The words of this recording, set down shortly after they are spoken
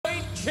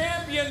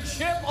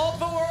championship of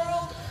the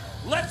world,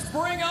 let's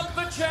bring up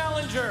the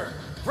challenger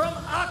from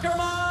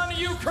Ackerman,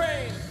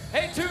 Ukraine,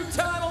 a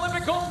two-time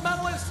Olympic gold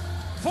medalist,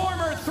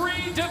 former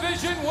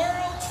three-division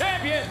world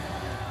champion,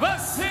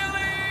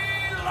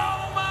 Vasiliy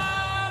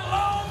Lomachenko.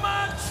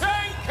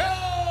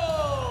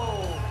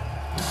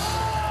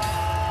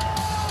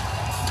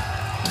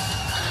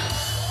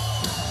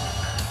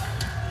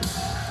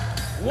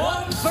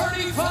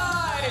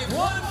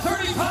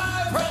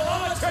 135 for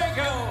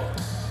Lomachenko.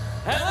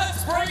 And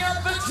let's bring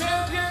up the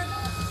champion,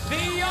 the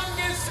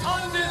youngest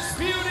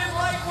undisputed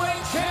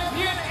lightweight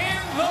champion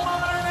in the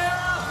modern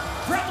era,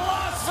 from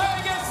Las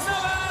Vegas,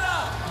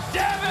 Nevada,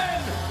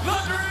 Devin "The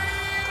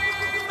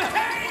Dream"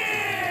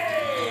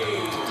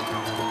 Haney.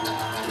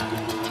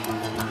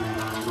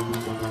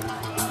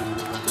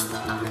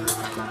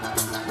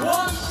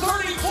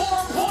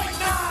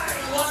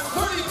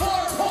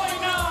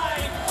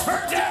 134.9 for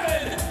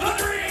Devin "The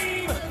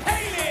Dream"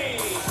 Haney.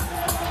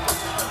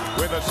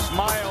 With a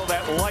smile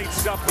that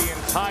lights up the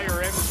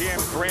entire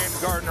MGM Grand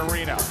Garden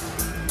Arena.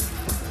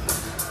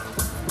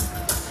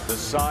 The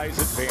size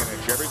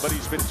advantage,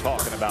 everybody's been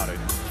talking about it.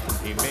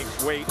 He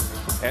makes weight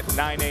at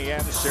 9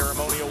 a.m.,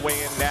 ceremonial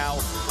weigh-in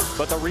now,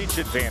 but the reach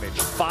advantage,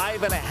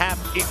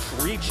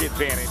 5.5-inch reach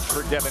advantage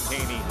for Devin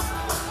Haney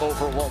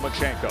over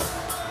Lomachenko.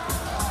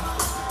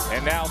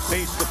 And now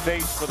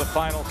face-to-face for the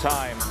final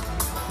time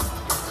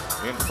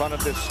in front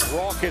of this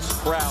raucous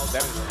crowd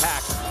that has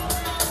packed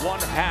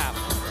one half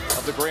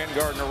of the Grand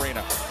Garden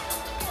Arena.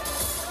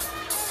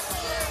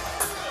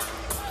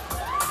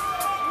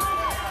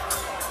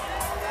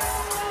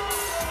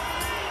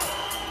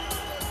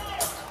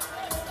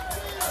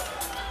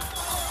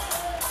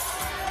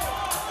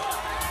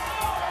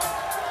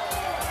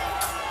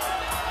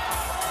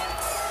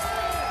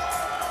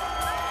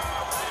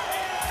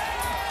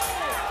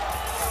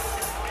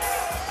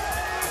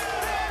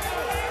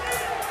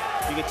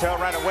 You can tell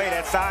right away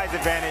that size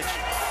advantage.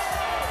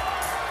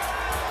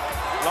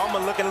 Loma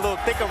looking a little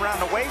thick around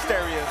the waist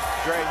area,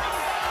 Dre.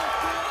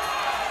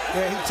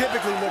 Yeah, he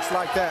typically looks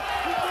like that.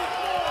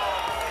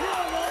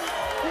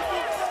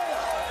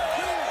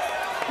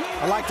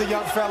 I like the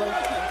young fella.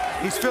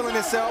 He's feeling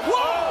himself.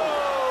 Whoa!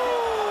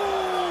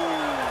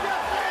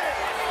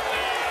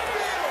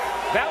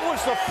 That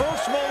was the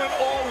first moment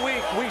all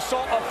week we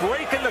saw a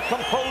break in the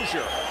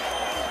composure.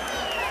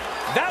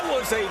 That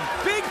was a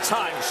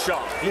big-time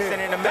shot. He's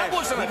sending a message. That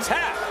was an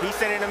attack. He's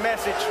sending a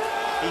message.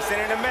 He's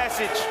sending a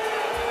message.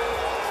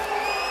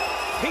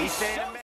 He's sending a message.